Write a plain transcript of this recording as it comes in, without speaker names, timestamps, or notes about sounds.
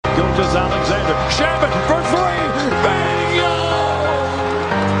is Alexander. Shabbat for three. Bingo!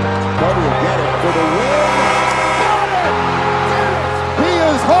 Butler will get it for the win. Got it! He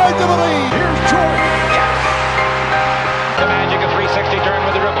is hard to believe. Here's Jordan. Yes! The Magic, a 360 turn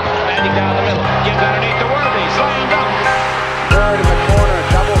with the dribble. Magic down the middle. Gives underneath the Worthy. Slam dunk. Third in the corner.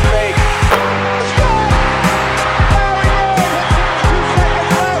 Double fake.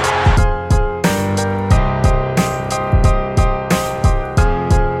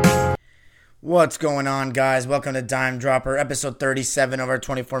 What's going on, guys? Welcome to Dime Dropper, episode 37 of our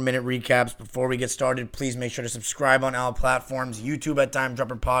 24-minute recaps. Before we get started, please make sure to subscribe on all platforms, YouTube at Dime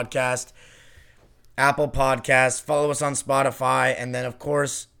Dropper Podcast, Apple Podcasts, follow us on Spotify, and then, of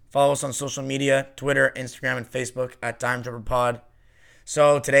course, follow us on social media, Twitter, Instagram, and Facebook at Dime Dropper Pod.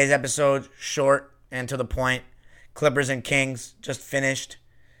 So, today's episode, short and to the point. Clippers and Kings just finished.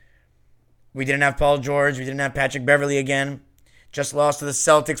 We didn't have Paul George. We didn't have Patrick Beverley again. Just lost to the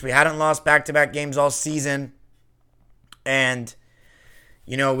Celtics. We hadn't lost back-to-back games all season. And,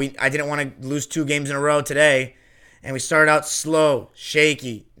 you know, I didn't want to lose 2 games in a row today. And we started out slow,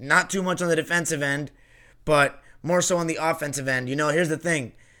 shaky. Not too much on the defensive end, but more so on the offensive end. You know, here's the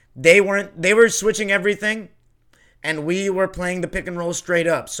thing. They were switching everything, and we were playing the pick and roll straight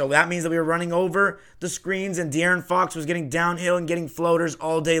up. So that means that we were running over the screens, and De'Aaron Fox was getting downhill and getting floaters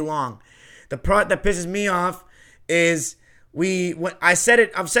all day long. The part that pisses me off is... I've said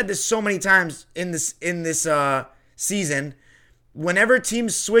this so many times in this season. Whenever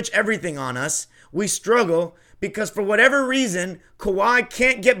teams switch everything on us, we struggle because for whatever reason, Kawhi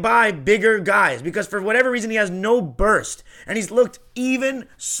can't get by bigger guys. Because for whatever reason, he has no burst. And he's looked even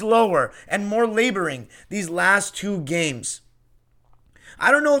slower and more laboring these last 2 games. I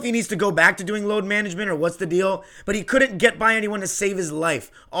don't know if he needs to go back to doing load management or what's the deal, but he couldn't get by anyone to save his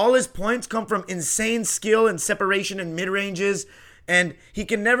life. All his points come from insane skill and separation and mid-ranges, and he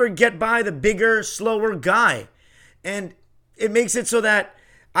can never get by the bigger, slower guy. And it makes it so that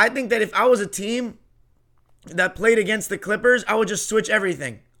I think that if I was a team that played against the Clippers, I would just switch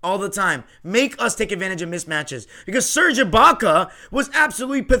everything all the time. Make us take advantage of mismatches. Because Serge Ibaka was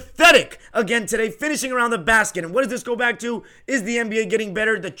absolutely pathetic again today, finishing around the basket. And what does this go back to? Is the NBA getting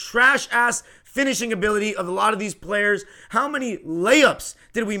better? The trash-ass finishing ability of a lot of these players. How many layups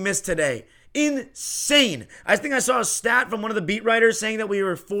did we miss today? Insane. I think I saw a stat from one of the beat writers saying that we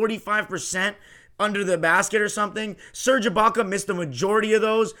were 45% under the basket or something. Serge Ibaka missed the majority of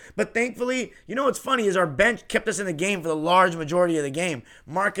those, but thankfully, you know what's funny is our bench kept us in the game for the large majority of the game.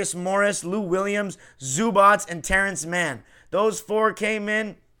 Marcus Morris, Lou Williams, Zubats, and Terrence Mann. Those 4 came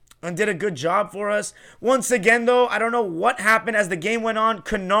in and did a good job for us. Once again, though, I don't know what happened as the game went on.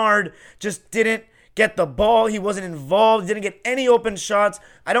 Kennard just didn't get the ball. He wasn't involved. Didn't get any open shots.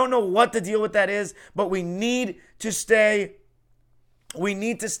 I don't know what the deal with that is, but we need to stay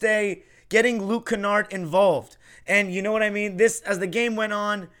getting Luke Kennard involved. And you know what I mean? This, as the game went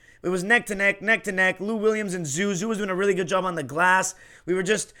on, it was neck to neck. Lou Williams and Zoo. Zoo was doing a really good job on the glass.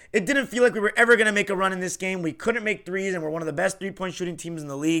 It didn't feel like we were ever going to make a run in this game. We couldn't make threes, and we're one of the best three-point shooting teams in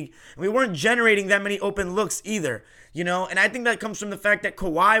the league. And we weren't generating that many open looks either, you know? And I think that comes from the fact that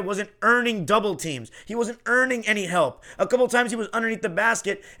Kawhi wasn't earning double teams. He wasn't earning any help. A couple times he was underneath the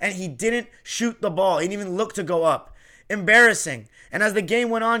basket, and he didn't shoot the ball. He didn't even look to go up. Embarrassing. And as the game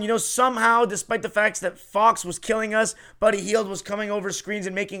went on, you know, somehow, despite the fact that Fox was killing us, Buddy Hield was coming over screens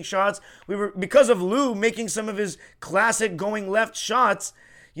and making shots. Because of Lou making some of his classic going left shots,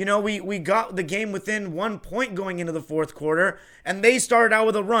 you know, we got the game within 1 point going into the fourth quarter, and they started out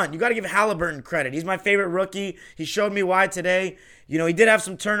with a run. You got to give Halliburton credit. He's my favorite rookie. He showed me why today. You know, he did have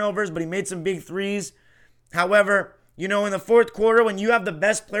some turnovers, but he made some big threes. However, you know, in the fourth quarter, when you have the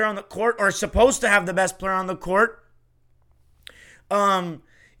best player on the court, or supposed to have the best player on the court,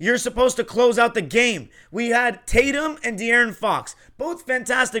 you're supposed to close out the game. We had Tatum and De'Aaron Fox, both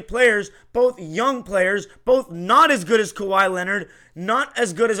fantastic players, both young players, both not as good as Kawhi Leonard, not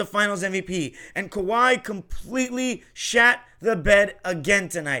as good as a Finals MVP. And Kawhi completely shat the bed again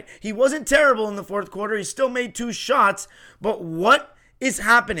tonight. He wasn't terrible in the fourth quarter. He still made 2 shots, but what is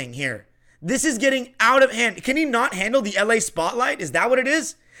happening here? This is getting out of hand. Can he not handle the LA spotlight? Is that what it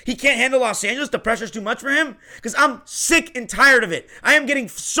is? He can't handle Los Angeles? The pressure's too much for him? Because I'm sick and tired of it. I am getting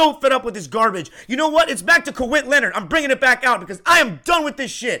so fed up with this garbage. You know what? It's back to Kawhit Leonard. I'm bringing it back out because I am done with this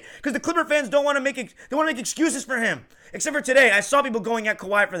shit. Because the Clipper fans don't want to make excuses for him. Except for today, I saw people going at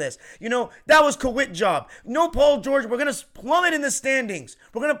Kawhi for this. You know, that was Kawhit's job. No Paul George. We're going to plummet in the standings.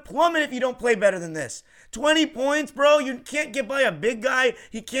 We're going to plummet if you don't play better than this. 20 points, bro. You can't get by a big guy.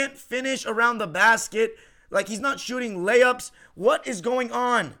 He can't finish around the basket. Like, he's not shooting layups. What is going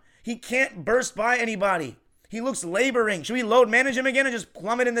on? He can't burst by anybody. He looks laboring. Should we load manage him again and just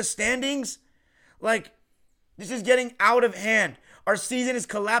plummet in the standings? Like, this is getting out of hand. Our season is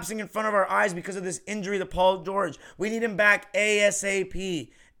collapsing in front of our eyes because of this injury to Paul George. We need him back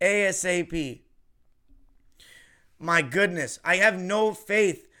ASAP. ASAP. My goodness. I have no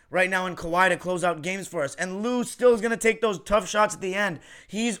faith right now in Kawhi to close out games for us. And Lou still is going to take those tough shots at the end.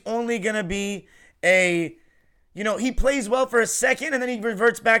 He's only going to be he plays well for a second and then he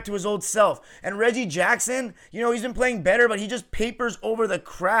reverts back to his old self. And Reggie Jackson, he's been playing better, but he just papers over the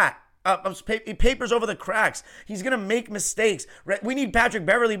he papers over the cracks. He's going to make mistakes. We need Patrick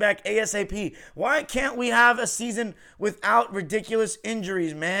Beverley back ASAP. Why can't we have a season without ridiculous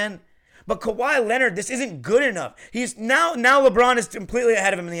injuries, man? But Kawhi Leonard, this isn't good enough. He's now LeBron is completely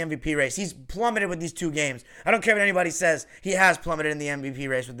ahead of him in the MVP race. He's plummeted with these 2 games. I don't care what anybody says. He has plummeted in the MVP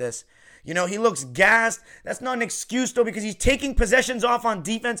race with this. He looks gassed. That's not an excuse, though, because he's taking possessions off on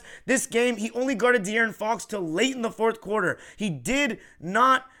defense. This game, he only guarded De'Aaron Fox till late in the fourth quarter. He did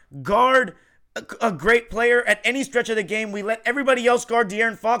not guard a great player at any stretch of the game. We let everybody else guard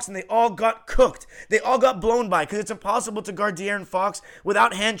De'Aaron Fox, and they all got cooked. They all got blown by because it's impossible to guard De'Aaron Fox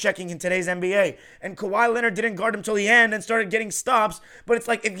without hand-checking in today's NBA. And Kawhi Leonard didn't guard him till the end and started getting stops. But it's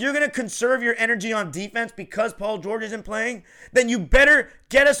like, if you're going to conserve your energy on defense because Paul George isn't playing, then you better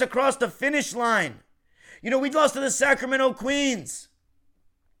get us across the finish line. We lost to the Sacramento Queens.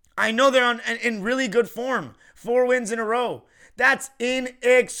 I know they're in really good form. 4 wins in a row. That's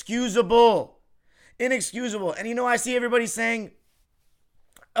inexcusable. Inexcusable. And I see everybody saying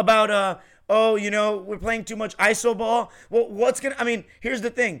about, we're playing too much iso ball. Well, here's the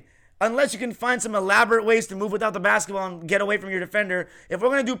thing. Unless you can find some elaborate ways to move without the basketball and get away from your defender, if we're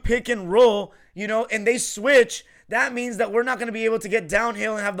going to do pick and roll, and they switch, that means that we're not going to be able to get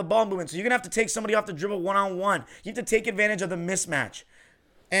downhill and have the ball moving. So you're going to have to take somebody off the dribble one-on-one. You have to take advantage of the mismatch.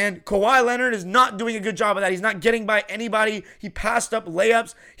 And Kawhi Leonard is not doing a good job of that. He's not getting by anybody. He passed up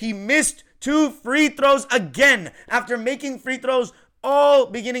layups. He missed 2 free throws again after making free throws all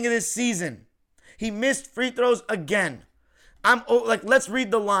beginning of this season. He missed free throws again. Let's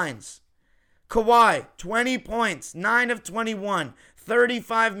read the lines. Kawhi, 20 points, 9 of 21,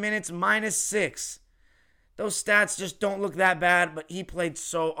 35 minutes, -6. Those stats just don't look that bad, but he played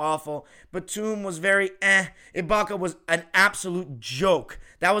so awful. Batum was very Ibaka was an absolute joke.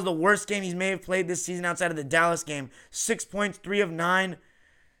 That was the worst game he may have played this season outside of the Dallas game. 6 points, 3 of 9.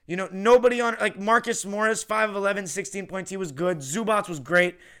 Nobody on, Marcus Morris, 5 of 11, 16 points. He was good. Zubats was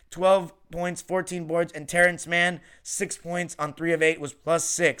great. 12 points, 14 boards. And Terrence Mann, 6 points on 3 of 8, was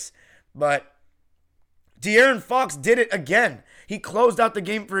 +6. But De'Aaron Fox did it again. He closed out the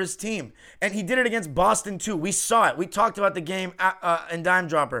game for his team. And he did it against Boston, too. We saw it. We talked about the game in Dime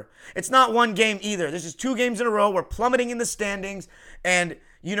Dropper. It's not one game either. This is 2 games in a row. We're plummeting in the standings. And,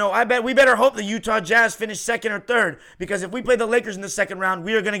 I bet we better hope the Utah Jazz finish 2nd or 3rd. Because if we play the Lakers in the 2nd round,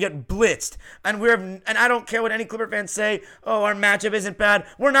 we are going to get blitzed. And I don't care what any Clipper fans say. Oh, our matchup isn't bad.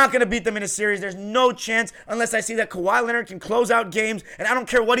 We're not going to beat them in a series. There's no chance unless I see that Kawhi Leonard can close out games. And I don't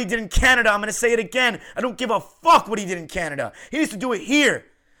care what he did in Canada. I'm going to say it again. I don't give a fuck what he did in Canada. He needs to do it here.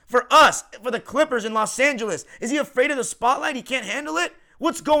 For us, for the Clippers in Los Angeles. Is he afraid of the spotlight? He can't handle it?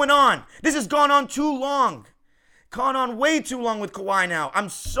 What's going on? This has gone on too long. Gone on way too long with Kawhi now. I'm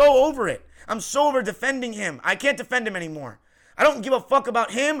so over it. I'm so over defending him. I can't defend him anymore. I don't give a fuck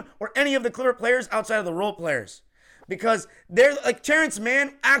about him or any of the Clipper players outside of the role players. Because they're Terrence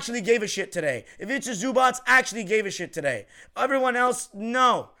Mann actually gave a shit today. Ivica Zubats actually gave a shit today. Everyone else,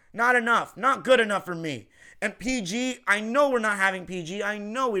 no. Not enough. Not good enough for me. And PG, I know we're not having PG. I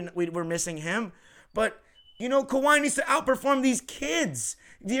know we're missing him. But, Kawhi needs to outperform these kids.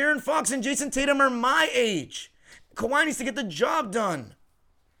 De'Aaron Fox and Jason Tatum are my age. Kawhi needs to get the job done.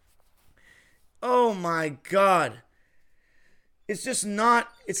 Oh, my God. It's just not,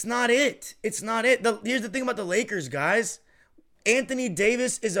 it's not it. It's not it. Here's the thing about the Lakers, guys. Anthony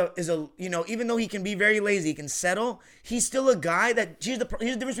Davis is a even though he can be very lazy, he can settle, he's still a guy that, here's the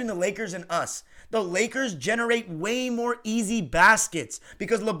difference between the Lakers and us. The Lakers generate way more easy baskets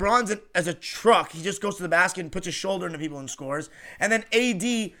because LeBron's as a truck. He just goes to the basket and puts his shoulder into people and scores. And then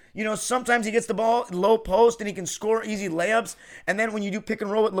AD, sometimes he gets the ball low post and he can score easy layups. And then when you do pick and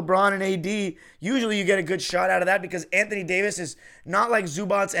roll with LeBron and AD, usually you get a good shot out of that because Anthony Davis is not like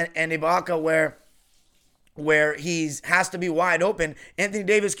Zubats and Ibaka where he has to be wide open. Anthony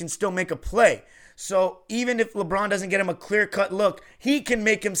Davis can still make a play. So even if LeBron doesn't get him a clear-cut look, he can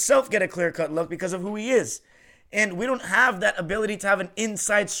make himself get a clear-cut look because of who he is. And we don't have that ability to have an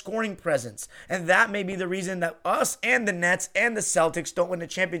inside scoring presence. And that may be the reason that us and the Nets and the Celtics don't win the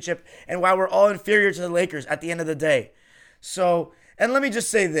championship and why we're all inferior to the Lakers at the end of the day. So, and let me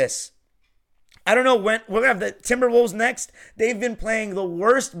just say this. I don't know when. We're going to have the Timberwolves next. They've been playing the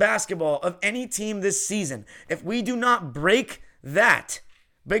worst basketball of any team this season. If we do not break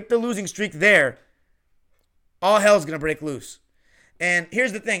the losing streak there, all hell's going to break loose. And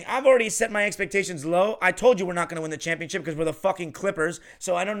here's the thing. I've already set my expectations low. I told you we're not going to win the championship because we're the fucking Clippers.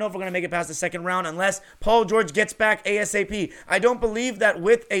 So I don't know if we're going to make it past the second round unless Paul George gets back ASAP. I don't believe that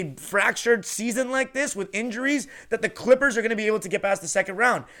with a fractured season like this, with injuries, that the Clippers are going to be able to get past the second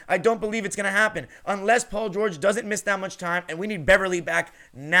round. I don't believe it's going to happen unless Paul George doesn't miss that much time, and we need Beverly back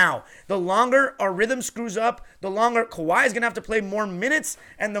now. The longer our rhythm screws up, the longer Kawhi is going to have to play more minutes,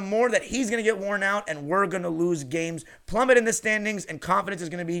 and the more that he's going to get worn out, and we're going to lose games, plummet in the standings, and confidence is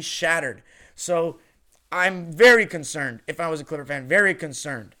going to be shattered. So I'm very concerned. If I was a Clipper fan, very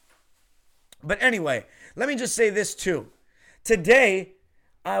concerned. But anyway, let me just say this too. Today,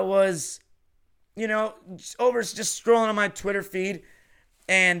 I was, just scrolling on my Twitter feed,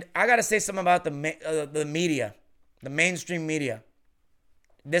 and I got to say something about the media, the mainstream media.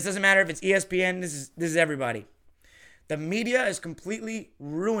 This doesn't matter if it's ESPN. This is everybody. The media is completely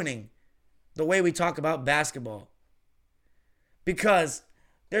ruining the way we talk about basketball. Because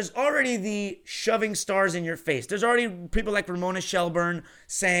there's already the shoving stars in your face. There's already people like Ramona Shelburne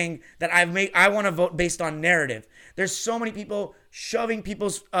saying that I want to vote based on narrative. There's so many people shoving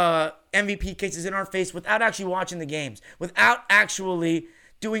people's MVP cases in our face without actually watching the games, without actually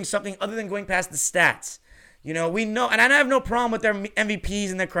doing something other than going past the stats. We know, and I have no problem with their MVPs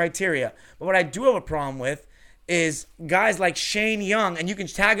and their criteria. But what I do have a problem with is guys like Shane Young, and you can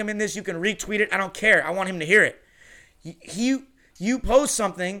tag him in this, you can retweet it. I don't care. I want him to hear it. You post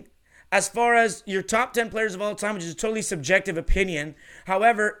something as far as your top 10 players of all time, which is a totally subjective opinion.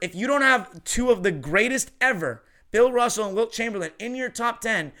 However, if you don't have two of the greatest ever, Bill Russell and Wilt Chamberlain, in your top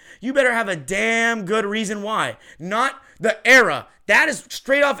 10, you better have a damn good reason why. Not the era. That is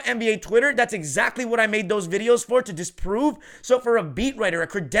straight off NBA Twitter. That's exactly what I made those videos for, to disprove. So for a beat writer, a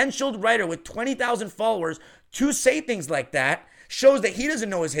credentialed writer with 20,000 followers to say things like that, shows that he doesn't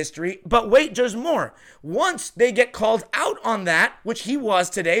know his history. But wait, there's more. Once they get called out on that, which he was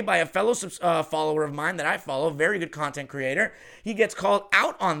today by a fellow follower of mine that I follow, very good content creator, he gets called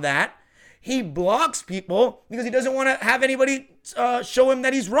out on that. He blocks people because he doesn't want to have anybody show him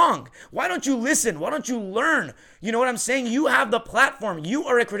that he's wrong. Why don't you listen? Why don't you learn? You know what I'm saying? You have the platform. You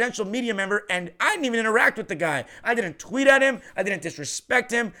are a credentialed media member, and I didn't even interact with the guy. I didn't tweet at him. I didn't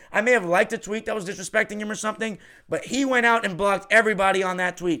disrespect him. I may have liked a tweet that was disrespecting him or something, but he went out and blocked everybody on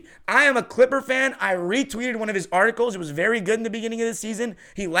that tweet. I am a Clipper fan. I retweeted one of his articles. It was very good in the beginning of the season.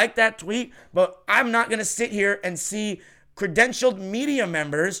 He liked that tweet, but I'm not going to sit here and see credentialed media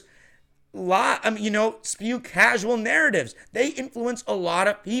members spew casual narratives. They influence a lot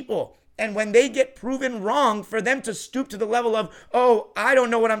of people. And when they get proven wrong, for them to stoop to the level of, oh, I don't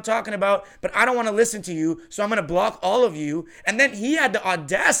know what I'm talking about, but I don't want to listen to you, so I'm going to block all of you. And then he had the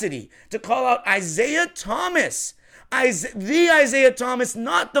audacity to call out Isaiah Thomas. The Isaiah Thomas,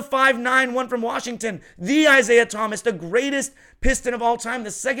 not the 5'9" one from Washington. The Isaiah Thomas, the greatest Piston of all time,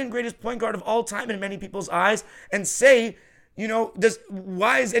 the second greatest point guard of all time in many people's eyes, and say,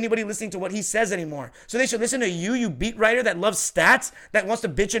 why is anybody listening to what he says anymore? So they should listen to you beat writer that loves stats, that wants to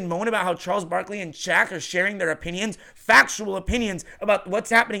bitch and moan about how Charles Barkley and Shaq are sharing their opinions, factual opinions about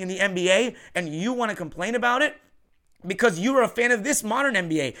what's happening in the NBA, and you want to complain about it because you are a fan of this modern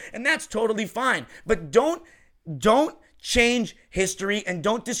NBA, and that's totally fine. But don't change history and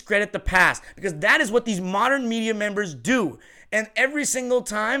don't discredit the past, because that is what these modern media members do. And every single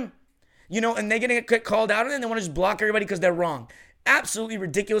time, and they're going to get called out on it and they want to just block everybody because they're wrong. Absolutely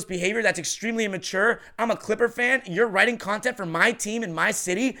ridiculous behavior. That's extremely immature. I'm a Clipper fan. You're writing content for my team in my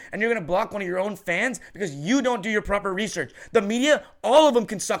city, and you're going to block one of your own fans because you don't do your proper research. The media, all of them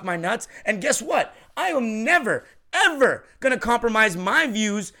can suck my nuts. And guess what? I am never, ever going to compromise my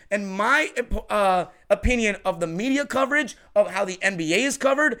views and my opinion of the media coverage of how the NBA is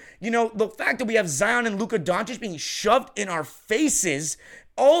covered. The fact that we have Zion and Luka Doncic being shoved in our faces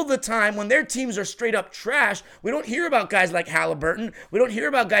all the time when their teams are straight up trash. We don't hear about guys like Halliburton. We don't hear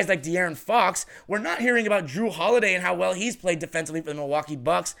about guys like De'Aaron Fox. We're not hearing about Drew Holiday and how well he's played defensively for the Milwaukee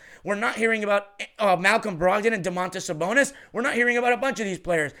Bucks. We're not hearing about Malcolm Brogdon and Domantas Sabonis. We're not hearing about a bunch of these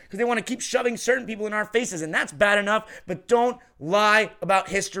players because they want to keep shoving certain people in our faces, and that's bad enough, but don't lie about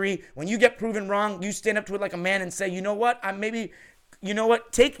history. When you get proven wrong, you stand up to it like a man and say,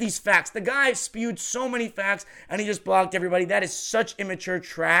 take these facts. The guy spewed so many facts and he just blocked everybody. That is such immature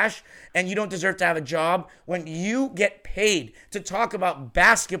trash, and you don't deserve to have a job. When you get paid to talk about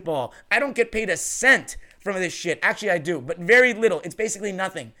basketball, I don't get paid a cent from this shit. Actually, I do, but very little. It's basically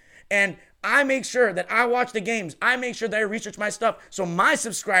nothing. And I make sure that I watch the games. I make sure that I research my stuff. So my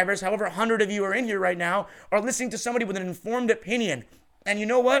subscribers, however 100 of you are in here right now, are listening to somebody with an informed opinion. And you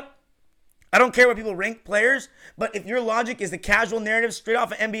know what? I don't care what people rank players, but if your logic is the casual narrative straight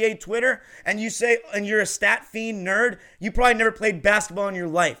off of NBA Twitter, and you say, and you're a stat fiend nerd, you probably never played basketball in your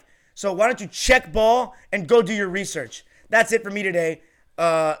life. So why don't you check ball and go do your research? That's it for me today.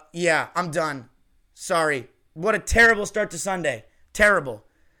 Yeah, I'm done. Sorry. What a terrible start to Sunday. Terrible.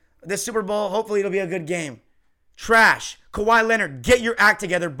 This Super Bowl, hopefully it'll be a good game. Trash. Kawhi Leonard, get your act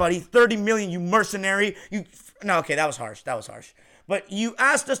together, buddy. $30 million, you mercenary. No, okay, that was harsh. But you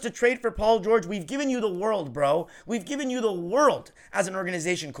asked us to trade for Paul George. We've given you the world, bro. We've given you the world as an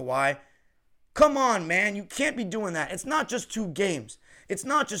organization, Kawhi. Come on, man. You can't be doing that. It's not just 2 games.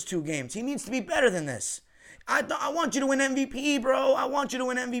 He needs to be better than this. I want you to win MVP, bro. I want you to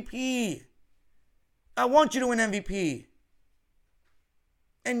win MVP.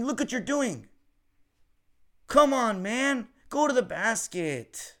 And look what you're doing. Come on, man. Go to the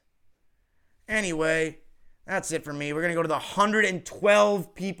basket. Anyway, that's it for me. We're going to go to the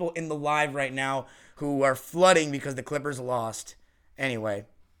 112 people in the live right now who are flooding because the Clippers lost. Anyway,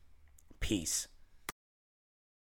 peace.